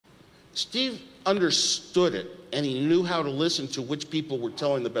Steve understood it, and he knew how to listen to which people were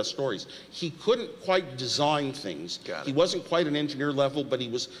telling the best stories. He couldn't quite design things. He wasn't quite an engineer level, but he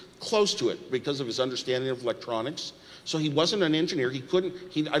was close to it because of his understanding of electronics. So he wasn't an engineer.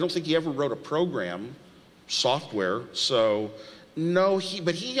 I don't think he ever wrote a program, software. So no,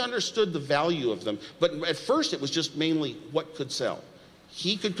 but he understood the value of them. But at first it was just mainly what could sell.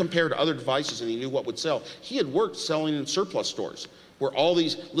 He could compare to other devices and he knew what would sell. He had worked selling in surplus stores where all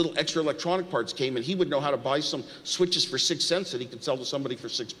these little extra electronic parts came, and he would know how to buy some switches for 6 cents that he could sell to somebody for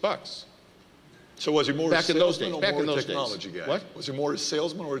 $6. So was he more a salesman or more a technology guy? What? Was he more a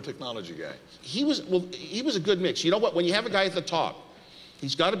salesman or a technology guy? He was a good mix. You know what? When you have a guy at the top,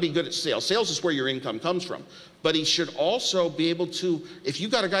 he's got to be good at sales. Sales is where your income comes from. But he should also be able to, if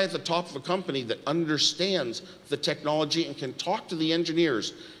you've got a guy at the top of a company that understands the technology and can talk to the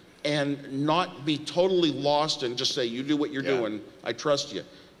engineers and not be totally lost and just say, you do what you're doing, I trust you.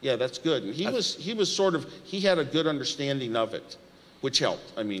 Yeah, that's good. And he had a good understanding of it, which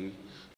helped. I mean,